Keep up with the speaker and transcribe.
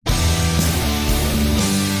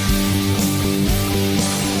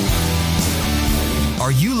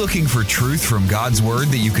Are you looking for truth from God's Word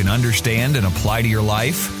that you can understand and apply to your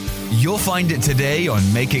life? You'll find it today on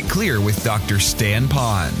Make It Clear with Dr. Stan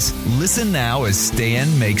Ponz. Listen now as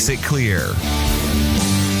Stan makes it clear.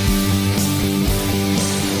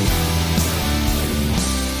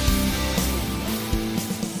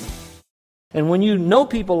 And when you know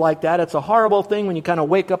people like that, it's a horrible thing when you kind of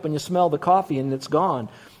wake up and you smell the coffee and it's gone,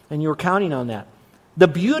 and you're counting on that. The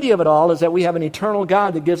beauty of it all is that we have an eternal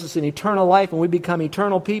God that gives us an eternal life, and we become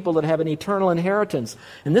eternal people that have an eternal inheritance.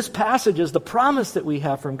 And this passage is the promise that we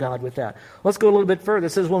have from God with that. Let's go a little bit further.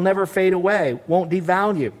 It says, we'll never fade away, won't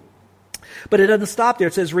devalue. But it doesn't stop there.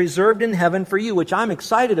 It says, reserved in heaven for you, which I'm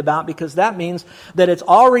excited about because that means that it's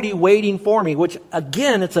already waiting for me, which,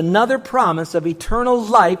 again, it's another promise of eternal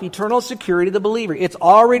life, eternal security to the believer. It's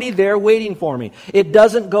already there waiting for me. It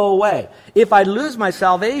doesn't go away. If I lose my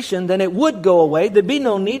salvation, then it would go away. There'd be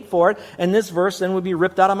no need for it, and this verse then would be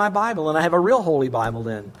ripped out of my Bible, and I have a real holy Bible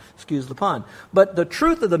then. Excuse the pun. But the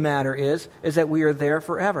truth of the matter is that we are there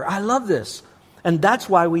forever. I love this. And that's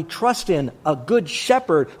why we trust in a good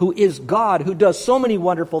shepherd who is God, who does so many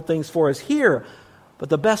wonderful things for us here. But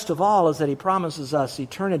the best of all is that He promises us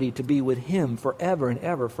eternity to be with Him forever and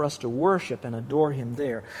ever, for us to worship and adore Him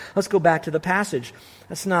there. Let's go back to the passage.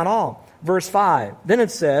 That's not all. Verse 5. Then it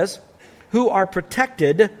says, who are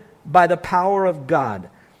protected by the power of God.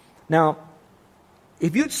 Now,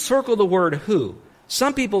 if you'd circle the word who,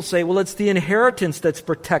 some people say, well, it's the inheritance that's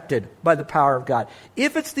protected by the power of God.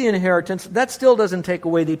 If it's the inheritance, that still doesn't take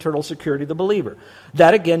away the eternal security of the believer.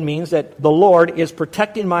 That again means that the Lord is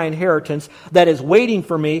protecting my inheritance that is waiting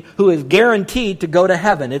for me, who is guaranteed to go to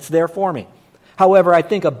heaven. It's there for me. However, I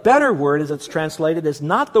think a better word, as it's translated, is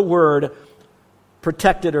not the word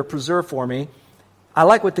protected or preserved for me. I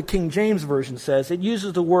like what the King James Version says. It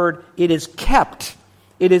uses the word, it is kept.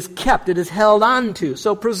 It is kept. It is held on to.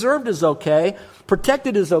 So preserved is okay.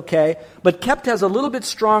 Protected is okay, but kept has a little bit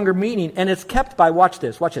stronger meaning, and it's kept by, watch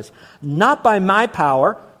this, not by my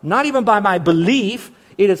power, not even by my belief.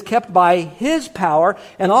 It is kept by His power,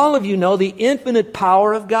 and all of you know the infinite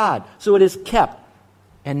power of God. So it is kept.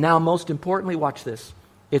 And now, most importantly, watch this.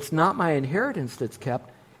 It's not my inheritance that's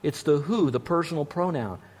kept. It's the who, the personal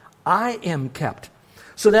pronoun. I am kept.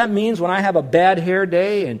 So that means when I have a bad hair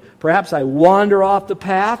day and perhaps I wander off the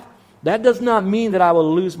path, that does not mean that I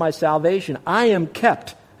will lose my salvation. I am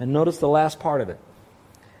kept. And notice the last part of it.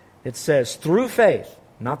 It says, through faith,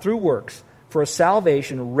 not through works, for a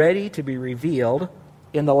salvation ready to be revealed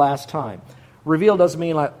in the last time. Revealed doesn't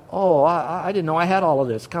mean like, oh, I didn't know I had all of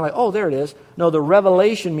this. Kind of like, oh, there it is. No, the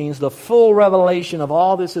revelation means the full revelation of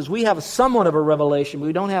all this is. We have somewhat of a revelation, but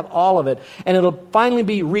we don't have all of it. And it'll finally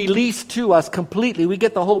be released to us completely. We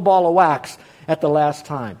get the whole ball of wax at the last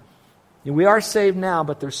time. We are saved now,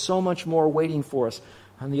 but there's so much more waiting for us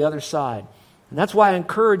on the other side. And that's why I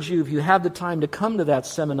encourage you, if you have the time, to come to that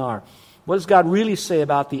seminar. What does God really say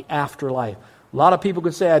about the afterlife? A lot of people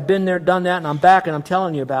could say, I've been there, done that, and I'm back, and I'm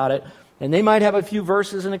telling you about it. And they might have a few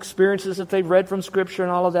verses and experiences that they've read from Scripture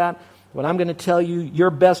and all of that. But I'm going to tell you, your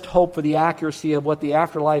best hope for the accuracy of what the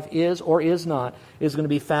afterlife is or is not is going to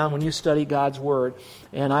be found when you study God's Word.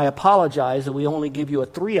 And I apologize that we only give you a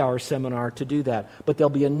 3-hour seminar to do that. But there'll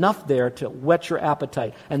be enough there to whet your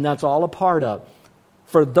appetite. And that's all a part of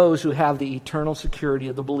for those who have the eternal security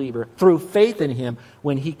of the believer through faith in Him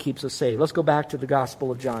when He keeps us saved. Let's go back to the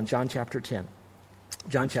Gospel of John, John chapter 10.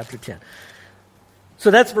 John chapter 10. So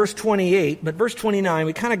that's verse 28, but verse 29,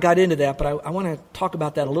 we kind of got into that, but I want to talk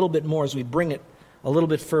about that a little bit more as we bring it a little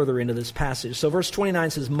bit further into this passage. So verse 29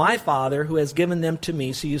 says, my Father who has given them to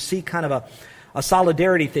me, so you see kind of a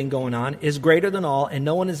solidarity thing going on, is greater than all, and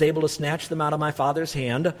no one is able to snatch them out of my Father's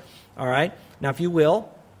hand. All right, now if you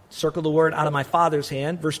will, circle the word out of my Father's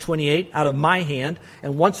hand. Verse 28, out of my hand.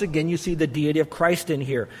 And once again, you see the deity of Christ in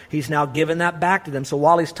here. He's now given that back to them. So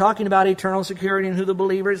while he's talking about eternal security and who the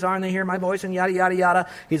believers are, and they hear my voice and yada, yada, yada,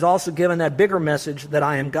 he's also given that bigger message that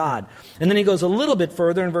I am God. And then he goes a little bit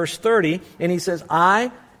further in verse 30, and he says,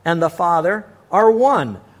 I and the Father are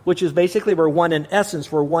one. Which is basically we're one in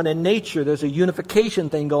essence, we're one in nature. There's a unification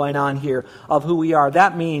thing going on here of who we are.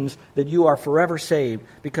 That means that you are forever saved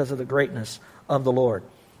because of the greatness of the Lord.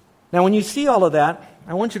 Now, when you see all of that,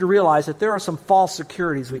 I want you to realize that there are some false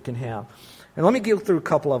securities we can have. And let me go through a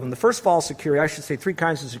couple of them. The first false security, I should say 3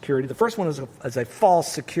 kinds of security. The first one is a false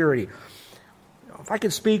security. If I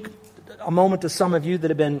could speak a moment to some of you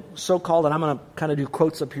that have been so-called, and I'm going to kind of do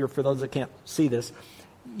quotes up here for those that can't see this.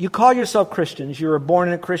 You call yourself Christians. You were born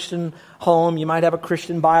in a Christian home. You might have a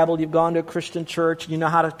Christian Bible. You've gone to a Christian church. You know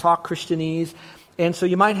how to talk Christianese. And so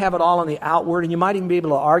you might have it all on the outward, and you might even be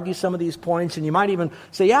able to argue some of these points, and you might even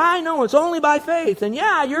say, yeah, I know, it's only by faith, and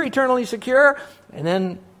yeah, you're eternally secure. And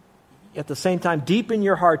then at the same time, deep in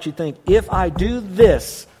your heart, you think, if I do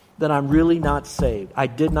this, then I'm really not saved. I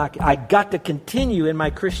got to continue in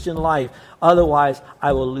my Christian life, otherwise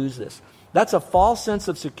I will lose this. That's a false sense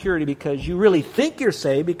of security because you really think you're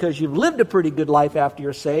saved because you've lived a pretty good life after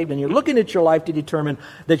you're saved, and you're looking at your life to determine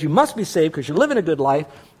that you must be saved because you're living a good life,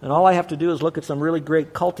 and all I have to do is look at some really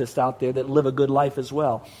great cultists out there that live a good life as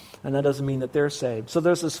well, and that doesn't mean that they're saved. So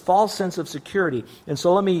there's this false sense of security, and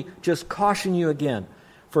so let me just caution you again.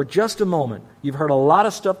 For just a moment, you've heard a lot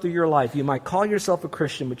of stuff through your life. You might call yourself a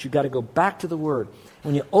Christian, but you've got to go back to the Word.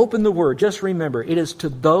 When you open the Word, just remember, it is to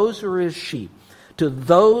those who are His sheep, to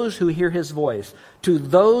those who hear His voice, to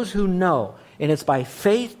those who know. And it's by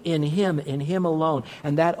faith in Him alone.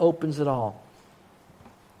 And that opens it all.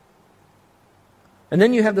 And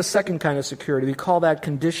then you have the second kind of security. We call that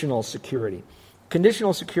conditional security.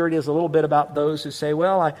 Conditional security is a little bit about those who say,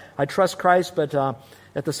 well, I trust Christ, but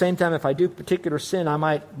at the same time, if I do particular sin, I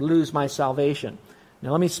might lose my salvation.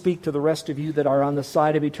 Now let me speak to the rest of you that are on the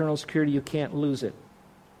side of eternal security. You can't lose it.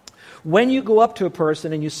 When you go up to a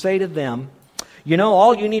person and you say to them, you know,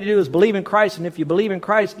 all you need to do is believe in Christ, and if you believe in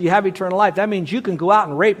Christ, you have eternal life. That means you can go out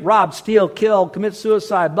and rape, rob, steal, kill, commit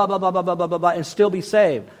suicide, blah, blah, blah, blah, blah, blah, blah, blah, and still be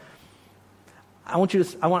saved. I want you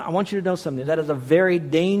to know something. That is a very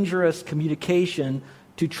dangerous communication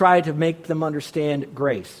to try to make them understand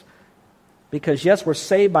grace. Because yes, we're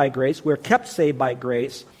saved by grace, we're kept saved by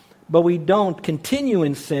grace, but we don't continue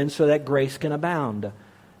in sin so that grace can abound.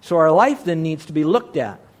 So our life then needs to be looked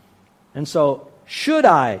at. And so, should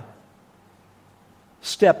I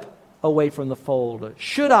step away from the fold?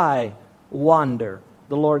 Should I wander?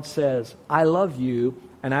 The Lord says, I love you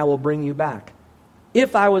and I will bring you back.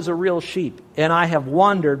 If I was a real sheep and I have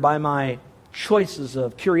wandered by my choices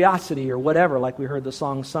of curiosity or whatever, like we heard the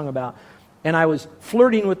song sung about, and I was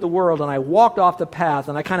flirting with the world and I walked off the path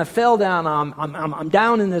and I kind of fell down, I'm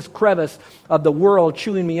down in this crevice of the world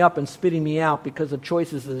chewing me up and spitting me out because of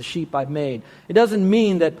choices as a sheep I've made. It doesn't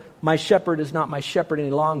mean that my shepherd is not my shepherd any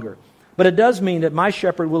longer. But it does mean that my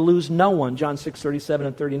shepherd will lose no one, John 6:37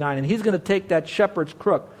 and 39. And He's going to take that shepherd's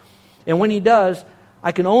crook. And when He does,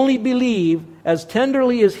 I can only believe, as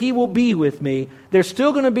tenderly as He will be with me, there's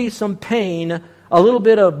still going to be some pain, a little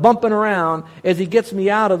bit of bumping around as He gets me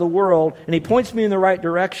out of the world and He points me in the right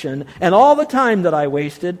direction. And all the time that I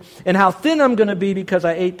wasted and how thin I'm going to be because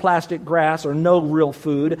I ate plastic grass or no real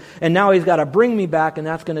food. And now He's got to bring me back, and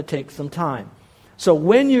that's going to take some time. So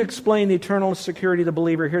when you explain the eternal security of the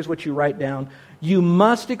believer, here's what you write down. You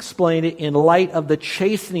must explain it in light of the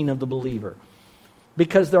chastening of the believer.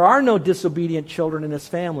 Because there are no disobedient children in His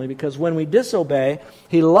family. Because when we disobey,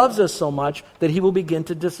 He loves us so much that He will begin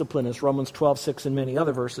to discipline us. Romans 12:6 and many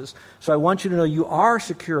other verses. So I want you to know you are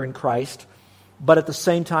secure in Christ, but at the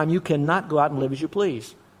same time you cannot go out and live as you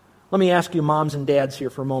please. Let me ask you moms and dads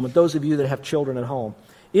here for a moment, those of you that have children at home.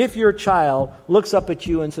 If your child looks up at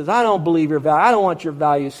you and says, I don't believe your value, I don't want your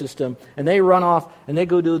value system, and they run off and they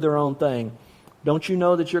go do their own thing, don't you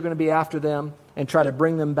know that you're going to be after them and try to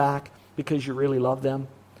bring them back because you really love them?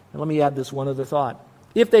 And let me add this one other thought.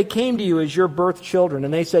 If they came to you as your birth children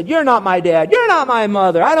and they said, you're not my dad, you're not my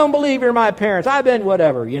mother, I don't believe you're my parents, I've been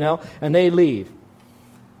whatever, and they leave.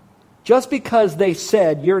 Just because they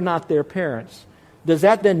said you're not their parents, does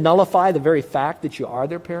that then nullify the very fact that you are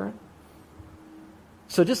their parent?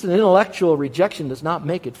 So just an intellectual rejection does not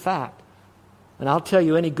make it fact. And I'll tell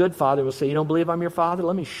you, any good father will say, you don't believe I'm your father?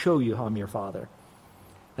 Let me show you how I'm your father.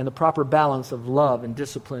 And the proper balance of love and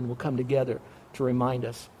discipline will come together to remind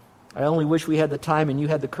us. I only wish we had the time and you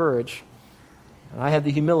had the courage, and I had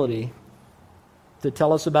the humility to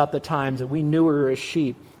tell us about the times that we knew we were as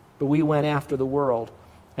sheep, but we went after the world.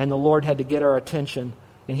 And the Lord had to get our attention,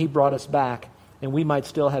 and He brought us back. And we might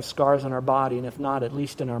still have scars on our body, and if not, at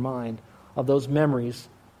least in our mind, of those memories,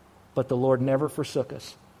 but the Lord never forsook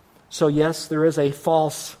us. So yes, there is a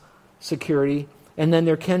false security, and then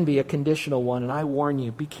there can be a conditional one, and I warn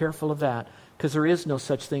you, be careful of that, because there is no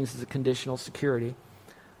such thing as a conditional security.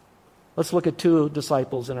 Let's look at two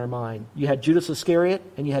disciples in our mind. You had Judas Iscariot,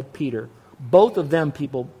 and you had Peter. Both of them,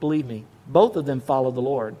 people, believe me, both of them followed the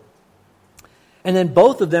Lord. And then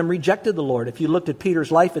both of them rejected the Lord. If you looked at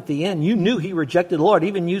Peter's life at the end, you knew he rejected the Lord,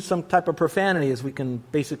 even used some type of profanity, as we can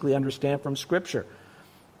basically understand from Scripture.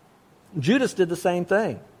 Judas did the same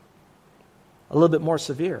thing, a little bit more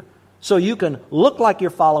severe. So you can look like you're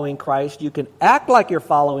following Christ, you can act like you're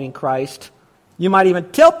following Christ, you might even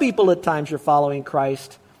tell people at times you're following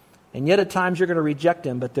Christ, and yet at times you're going to reject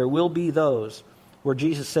Him, but there will be those where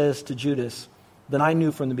Jesus says to Judas, that I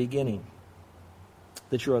knew from the beginning.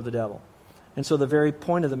 that you're of the devil. And so the very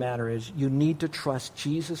point of the matter is you need to trust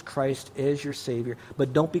Jesus Christ as your Savior,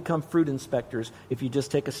 but don't become fruit inspectors if you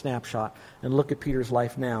just take a snapshot and look at Peter's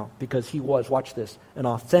life now, because he was, watch this, an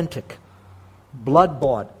authentic,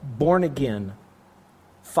 blood-bought, born-again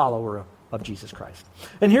follower of Jesus Christ.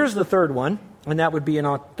 And here's the third one, and that would be an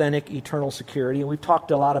authentic eternal security. And we've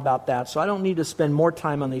talked a lot about that, so I don't need to spend more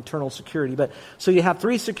time on the eternal security. But so you have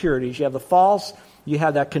three securities. You have the false, you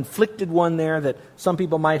have that conflicted one there that some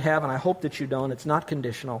people might have, and I hope that you don't. It's not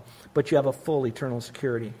conditional, but you have a full eternal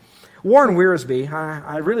security. Warren Wiersbe,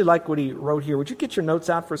 I really like what he wrote here. Would you get your notes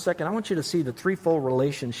out for a second? I want you to see the threefold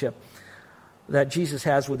relationship that Jesus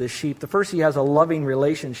has with his sheep. The first, he has a loving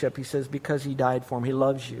relationship. He says, because he died for him, he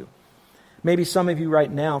loves you. Maybe some of you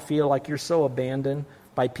right now feel like you're so abandoned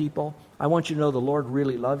by people. I want you to know the Lord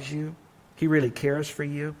really loves you. He really cares for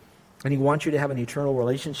you. And he wants you to have an eternal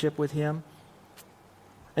relationship with him.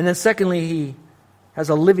 And then secondly, he has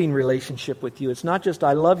a living relationship with you. It's not just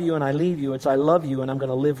I love you and I leave you. It's I love you and I'm going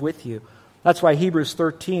to live with you. That's why Hebrews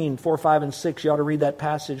 13, 4, 5, and 6, you ought to read that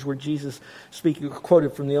passage where Jesus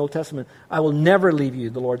quoted from the Old Testament. I will never leave you,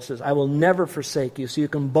 the Lord says. I will never forsake you. So you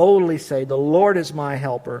can boldly say, the Lord is my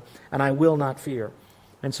helper and I will not fear.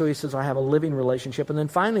 And so he says, I have a living relationship. And then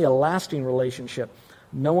finally, a lasting relationship.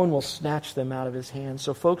 No one will snatch them out of his hand.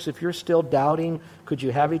 So folks, if you're still doubting, could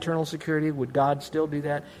you have eternal security? Would God still do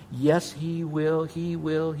that? Yes, he will, he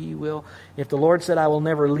will, he will. If the Lord said, I will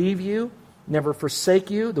never leave you, never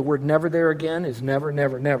forsake you, the word never there again is never,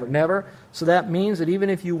 never, never, never. So that means that even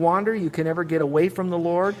if you wander, you can never get away from the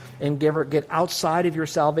Lord and ever get outside of your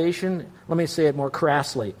salvation. Let me say it more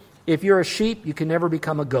crassly. If you're a sheep, you can never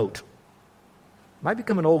become a goat. Might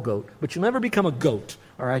become an old goat, but you'll never become a goat.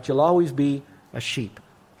 All right, you'll always be a sheep.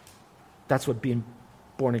 That's what being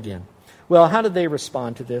born again. Well, how did they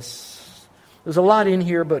respond to this? There's a lot in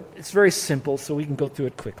here, but it's very simple, so we can go through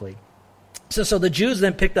it quickly. So the Jews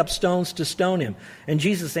then picked up stones to stone him. And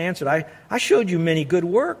Jesus answered, I showed you many good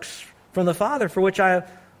works from the Father, for which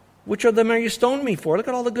of them are you stoned me for? Look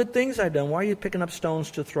at all the good things I've done. Why are you picking up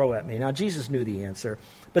stones to throw at me? Now, Jesus knew the answer.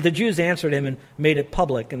 But the Jews answered him and made it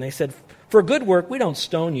public. And they said, for good work we don't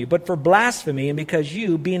stone you, but for blasphemy, and because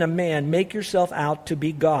you, being a man, make yourself out to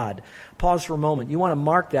be God. Pause for a moment. You want to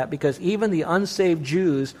mark that because even the unsaved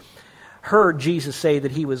Jews heard Jesus say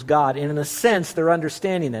that he was God. And in a sense, they're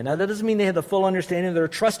understanding that. Now, that doesn't mean they had the full understanding. They're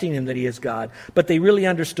trusting him that he is God. But they really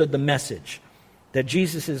understood the message that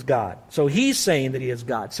Jesus is God. So he's saying that he is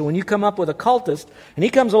God. So when you come up with a cultist, and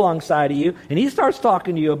he comes alongside of you, and he starts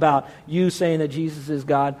talking to you about you saying that Jesus is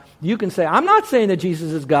God, you can say, I'm not saying that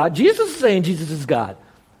Jesus is God. Jesus is saying Jesus is God.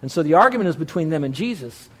 And so the argument is between them and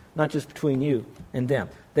Jesus, not just between you and them.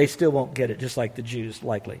 They still won't get it, just like the Jews,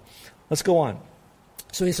 likely. Let's go on.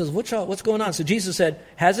 So he says, what's going on? So Jesus said,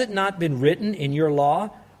 has it not been written in your law,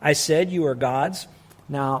 I said you are gods?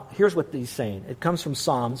 Now, here's what he's saying. It comes from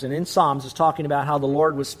Psalms, and in Psalms it's talking about how the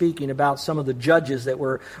Lord was speaking about some of the judges that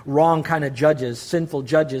were wrong kind of judges, sinful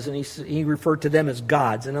judges, and he referred to them as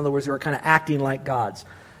gods. In other words, they were kind of acting like gods.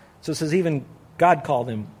 So it says even God called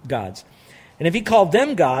them gods. And if he called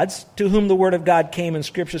them gods, to whom the word of God came and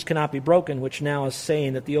scriptures cannot be broken, which now is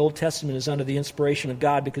saying that the Old Testament is under the inspiration of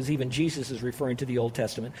God because even Jesus is referring to the Old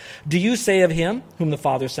Testament. Do you say of him, whom the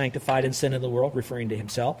Father sanctified and sent into the world, referring to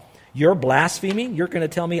himself, you're blaspheming? You're going to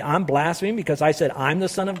tell me I'm blaspheming because I said I'm the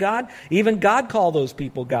Son of God? Even God called those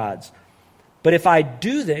people gods. But if I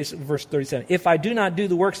do this, verse 37, if I do not do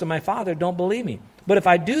the works of my Father, don't believe me. But if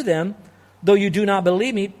I do them, though you do not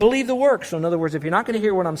believe me, believe the works. So in other words, if you're not going to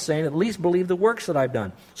hear what I'm saying, at least believe the works that I've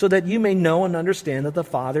done, so that you may know and understand that the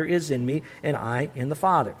Father is in me and I in the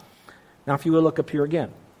Father. Now, if you will look up here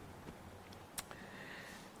again.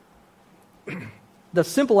 The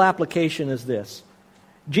simple application is this.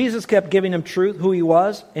 Jesus kept giving them truth, who he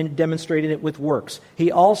was, and demonstrated it with works.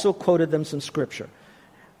 He also quoted them some scripture.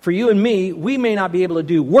 For you and me, we may not be able to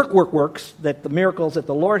do works, that the miracles that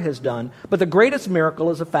the Lord has done, but the greatest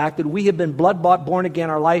miracle is the fact that we have been blood-bought, born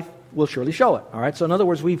again. Our life will surely show it. All right. So in other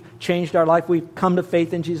words, we've changed our life. We've come to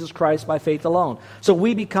faith in Jesus Christ by faith alone. So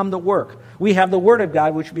we become the work. We have the Word of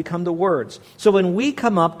God, which become the words. So when we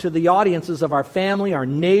come up to the audiences of our family, our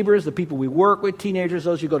neighbors, the people we work with, teenagers,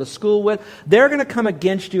 those you go to school with, they're going to come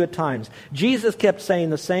against you at times. Jesus kept saying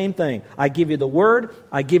the same thing. I give you the Word,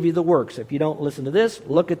 I give you the works. If you don't listen to this,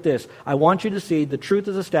 look at this. I want you to see the truth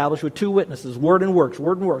is established with two witnesses, Word and works,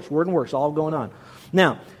 Word and works, Word and works, all going on.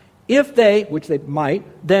 Now, if they, which they might,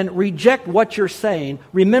 then reject what you're saying,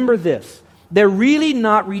 remember this. they're really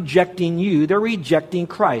not rejecting you. They're rejecting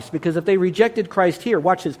Christ. Because if they rejected Christ here,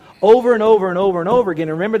 watch this, over and over and over and over again.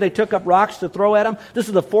 And remember, they took up rocks to throw at him? This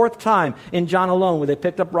is the fourth time in John alone where they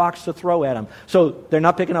picked up rocks to throw at him. So they're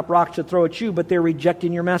not picking up rocks to throw at you, but they're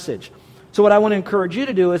rejecting your message. So what I want to encourage you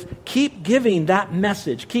to do is keep giving that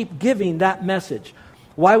message. Keep giving that message.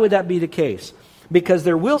 Why would that be the case? Because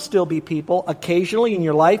there will still be people occasionally in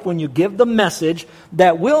your life when you give the message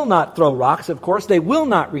that will not throw rocks, of course. They will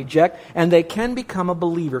not reject, and they can become a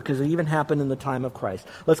believer because it even happened in the time of Christ.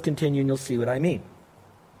 Let's continue and you'll see what I mean.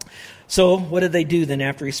 So what did they do then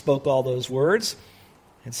after he spoke all those words?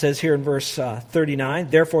 It says here in verse 39,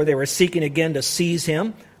 therefore they were seeking again to seize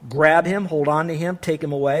him, grab him, hold on to him, take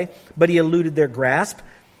him away. But he eluded their grasp.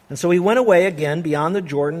 And so he went away again beyond the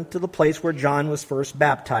Jordan to the place where John was first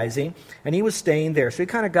baptizing, and he was staying there. So he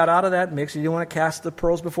kind of got out of that mix. He didn't want to cast the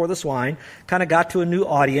pearls before the swine, kind of got to a new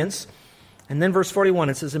audience. And then verse 41,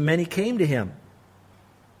 it says, and many came to him.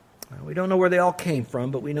 Well, we don't know where they all came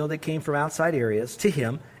from, but we know they came from outside areas to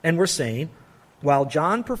him, and were saying, while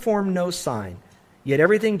John performed no sign, yet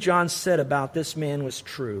everything John said about this man was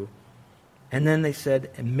true. And then they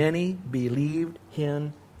said, and many believed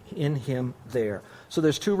in him there. So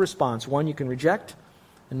there's two responses. One, you can reject.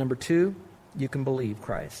 And number two, you can believe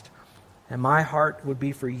Christ. And my heart would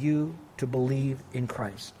be for you to believe in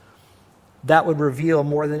Christ. That would reveal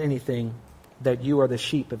more than anything that you are the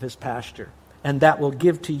sheep of his pasture. And that will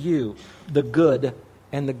give to you the good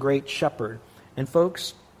and the great shepherd. And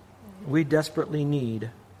folks, we desperately need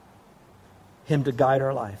him to guide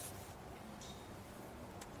our life.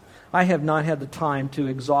 I have not had the time to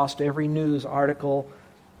exhaust every news article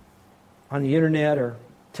on the internet or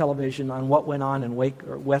television on what went on in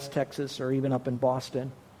West Texas or even up in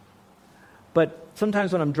Boston. But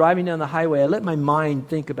sometimes when I'm driving down the highway, I let my mind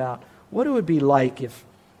think about what it would be like if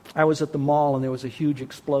I was at the mall and there was a huge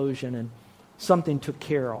explosion and something took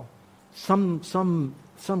Carol. Some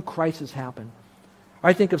crisis happened.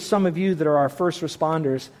 I think of some of you that are our first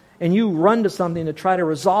responders, and you run to something to try to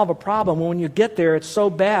resolve a problem. When you get there, it's so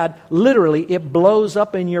bad, literally, it blows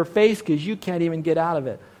up in your face because you can't even get out of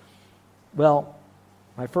it. Well,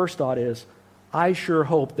 my first thought is, I sure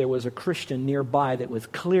hope there was a Christian nearby that was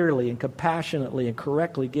clearly and compassionately and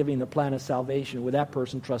correctly giving the plan of salvation where that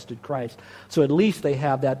person trusted Christ. So at least they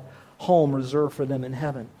have that home reserved for them in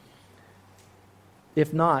heaven.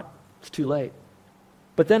 If not, it's too late.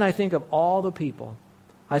 But then I think of all the people.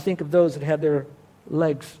 I think of those that had their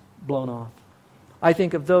legs blown off. I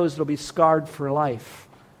think of those that will be scarred for life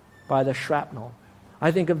by the shrapnel.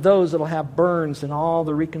 I think of those that will have burns and all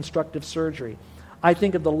the reconstructive surgery. I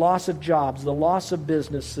think of the loss of jobs, the loss of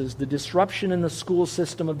businesses, the disruption in the school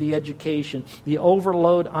system of the education, the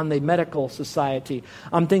overload on the medical society.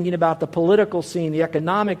 I'm thinking about the political scene, the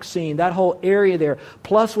economic scene, that whole area there,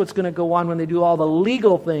 plus what's going to go on when they do all the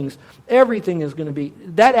legal things. Everything is going to be,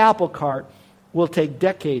 that apple cart will take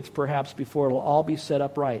decades perhaps before it'll all be set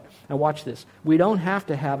up right. And watch this. We don't have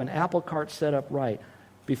to have an apple cart set up right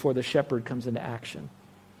before the shepherd comes into action.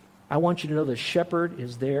 I want you to know the shepherd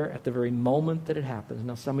is there at the very moment that it happens.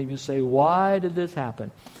 Now some of you say, why did this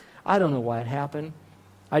happen? I don't know why it happened.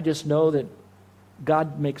 I just know that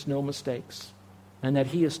God makes no mistakes and that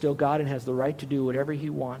he is still God and has the right to do whatever he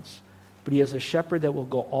wants. But he is a shepherd that will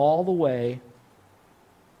go all the way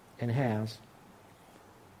and has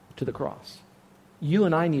to the cross. You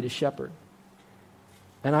and I need a shepherd.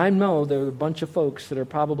 And I know there are a bunch of folks that are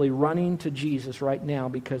probably running to Jesus right now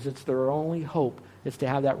because it's their only hope is to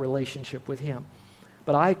have that relationship with him.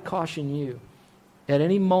 But I caution you, at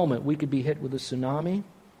any moment we could be hit with a tsunami.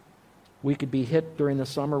 We could be hit during the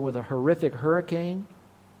summer with a horrific hurricane.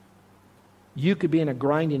 You could be in a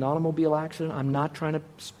grinding automobile accident. I'm not trying to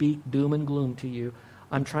speak doom and gloom to you.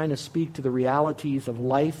 I'm trying to speak to the realities of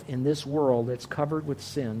life in this world that's covered with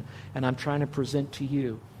sin. And I'm trying to present to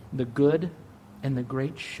you the good and the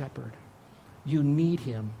great shepherd. You need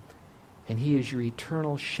him, and he is your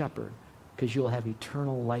eternal shepherd because you'll have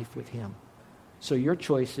eternal life with him. So your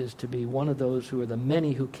choice is to be one of those who are the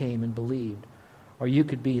many who came and believed, or you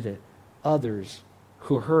could be the others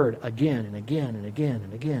who heard again and again and again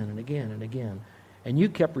and again and again and again, and you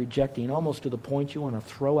kept rejecting almost to the point you want to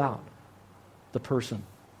throw out the person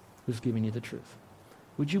who's giving you the truth.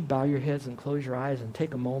 Would you bow your heads and close your eyes and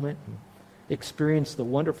take a moment and experience the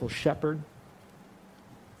wonderful shepherd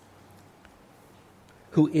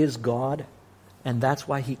who is God, and that's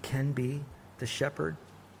why he can be the shepherd?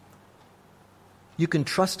 You can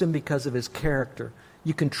trust him because of his character.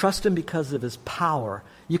 You can trust him because of his power.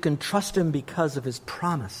 You can trust him because of his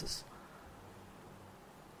promises.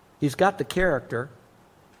 He's got the character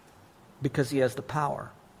because he has the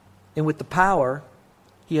power. And with the power,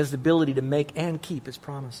 He has the ability to make and keep His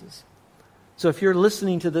promises. So if you're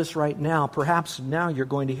listening to this right now, perhaps now you're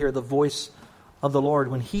going to hear the voice of the Lord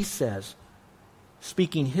when He says,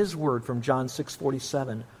 speaking His word from John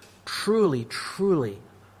 6:47, truly, truly,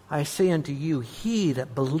 I say unto you, he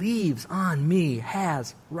that believes on me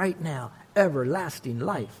has right now everlasting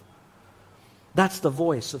life. That's the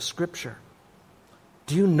voice of Scripture.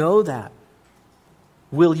 Do you know that?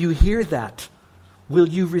 Will you hear that? Will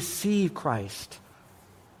you receive Christ?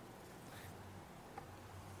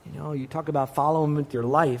 You know, you talk about following Him with your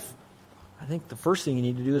life. I think the first thing you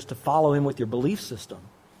need to do is to follow Him with your belief system.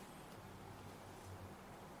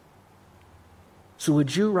 So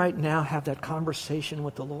would you right now have that conversation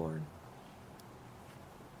with the Lord?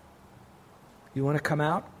 You want to come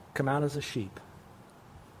out? Come out as a sheep.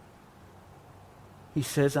 He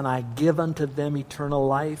says, and I give unto them eternal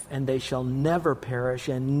life, and they shall never perish,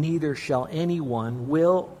 and neither shall anyone,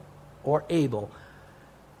 will or able,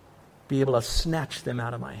 be able to snatch them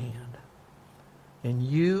out of my hand. And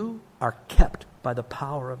you are kept by the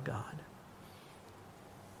power of God.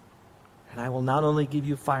 And I will not only give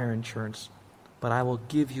you fire insurance, but I will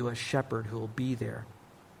give you a shepherd who will be there.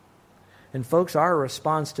 And folks, our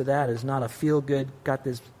response to that is not a feel-good, got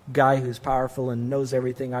this guy who's powerful and knows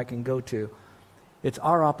everything I can go to. It's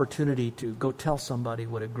our opportunity to go tell somebody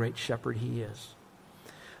what a great shepherd He is.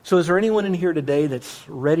 So is there anyone in here today that's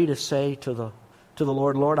ready to say to the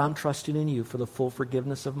Lord, Lord, I'm trusting in You for the full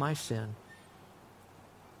forgiveness of my sin.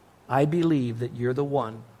 I believe that You're the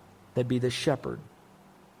one that be the shepherd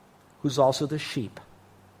who's also the sheep.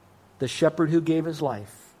 The shepherd who gave His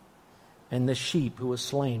life, and the sheep who was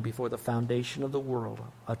slain before the foundation of the world,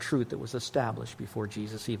 a truth that was established before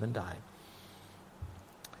Jesus even died.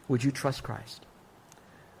 Would you trust Christ?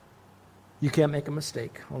 You can't make a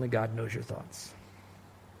mistake. Only God knows your thoughts.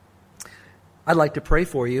 I'd like to pray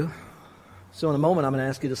for you. So in a moment, I'm going to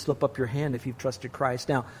ask you to slip up your hand if you've trusted Christ.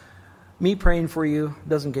 Now, me praying for you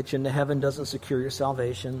doesn't get you into heaven, doesn't secure your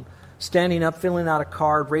salvation. Standing up, filling out a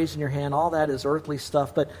card, raising your hand, all that is earthly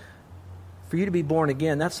stuff. But for you to be born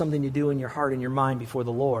again, that's something you do in your heart and your mind before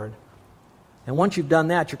the Lord. And once you've done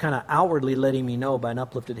that, you're kind of outwardly letting me know by an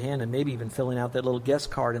uplifted hand and maybe even filling out that little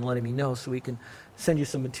guest card and letting me know so we can send you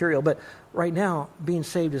some material. But right now, being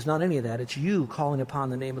saved is not any of that. It's you calling upon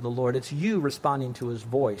the name of the Lord. It's you responding to His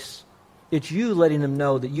voice. It's you letting Him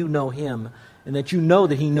know that you know Him and that you know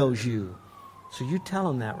that He knows you. So you tell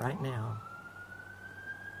Him that right now.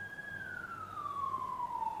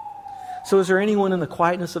 So is there anyone in the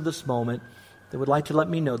quietness of this moment that would like to let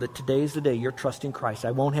me know that today is the day you're trusting Christ?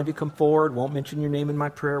 I won't have you come forward, won't mention your name in my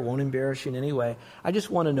prayer, won't embarrass you in any way. I just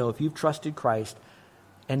want to know if you've trusted Christ,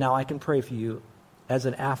 and now I can pray for you as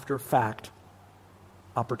an after-fact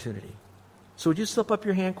opportunity. So would you slip up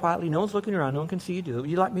your hand quietly? No one's looking around. No one can see you do it.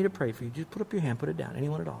 Would you like me to pray for you? Just put up your hand, put it down.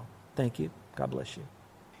 Anyone at all? Thank you. God bless you.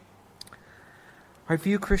 All right, for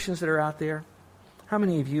you Christians that are out there, how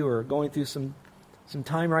many of you are going through some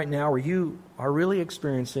time right now where you are really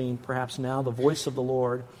experiencing perhaps now the voice of the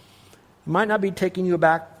Lord? It might not be taking you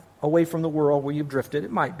back away from the world where you've drifted.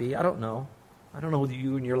 It might be. I don't know. I don't know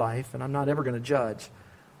you in your life, and I'm not ever going to judge.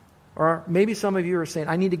 Or maybe some of you are saying,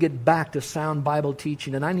 I need to get back to sound Bible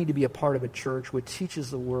teaching, and I need to be a part of a church which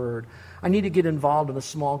teaches the Word. I need to get involved in a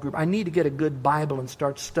small group. I need to get a good Bible and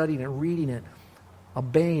start studying it, reading it,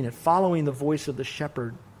 obeying it, following the voice of the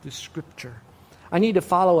shepherd through Scripture. I need to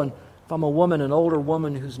follow, and if I'm a woman, an older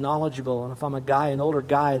woman who's knowledgeable, and if I'm a guy, an older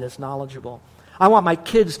guy that's knowledgeable. I want my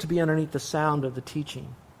kids to be underneath the sound of the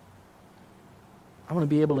teaching. I want to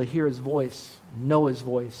be able to hear His voice, know His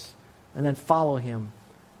voice, and then follow Him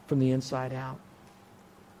from the inside out.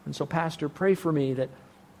 And so, Pastor, pray for me that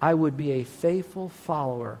I would be a faithful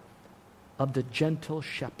follower of the gentle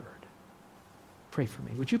shepherd. Pray for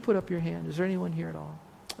me. Would you put up your hand? Is there anyone here at all?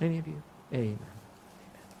 Any of you? Amen.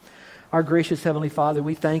 Our gracious Heavenly Father,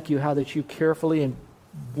 we thank You how that You carefully and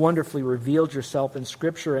wonderfully revealed Yourself in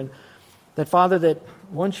Scripture, and that, Father, that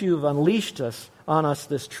once You've unleashed on us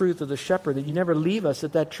this truth of the shepherd, that You never leave us,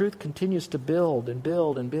 that truth continues to build and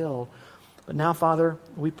build and build. But now, Father,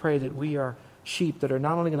 we pray that we are sheep that are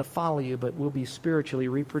not only going to follow You, but will be spiritually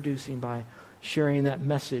reproducing by sharing that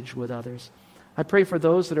message with others. I pray for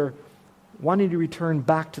those that are wanting to return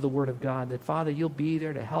back to the Word of God, that, Father, You'll be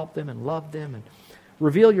there to help them and love them and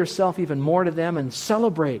reveal Yourself even more to them and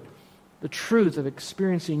celebrate the truth of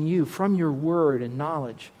experiencing You from Your Word and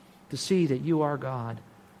knowledge, to see that You are God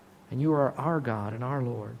and You are our God and our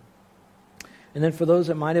Lord. And then for those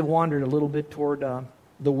that might have wandered a little bit toward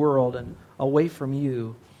the world and away from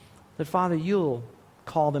You, that, Father, You'll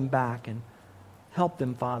call them back and help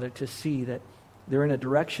them, Father, to see that they're in a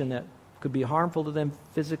direction that could be harmful to them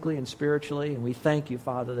physically and spiritually. And we thank you,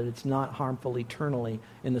 Father, that it's not harmful eternally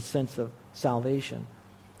in the sense of salvation.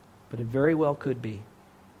 But it very well could be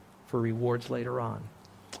for rewards later on.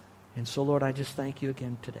 And so, Lord, I just thank you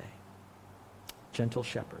again today. Gentle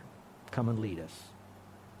Shepherd, come and lead us.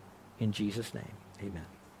 In Jesus' name, amen.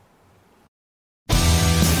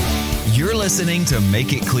 You're listening to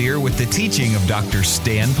Make It Clear with the teaching of Dr.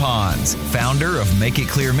 Stan Ponz, founder of Make It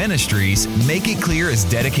Clear Ministries. Make It Clear is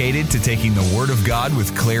dedicated to taking the Word of God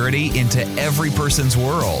with clarity into every person's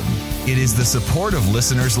world. It is the support of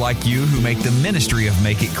listeners like you who make the ministry of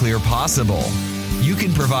Make It Clear possible. You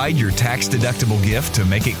can provide your tax-deductible gift to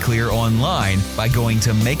Make It Clear online by going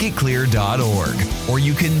to makeitclear.org, or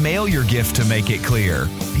you can mail your gift to Make It Clear,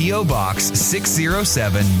 P.O. Box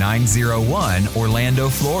 607901, Orlando,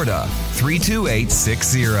 Florida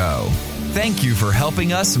 32860. Thank you for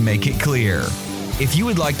helping us make it clear. If you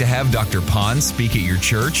would like to have Dr. Ponz speak at your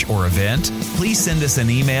church or event, please send us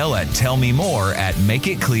an email at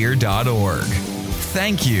tellmemore@makeitclear.org.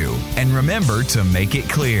 Thank you, and remember to make it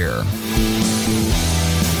clear.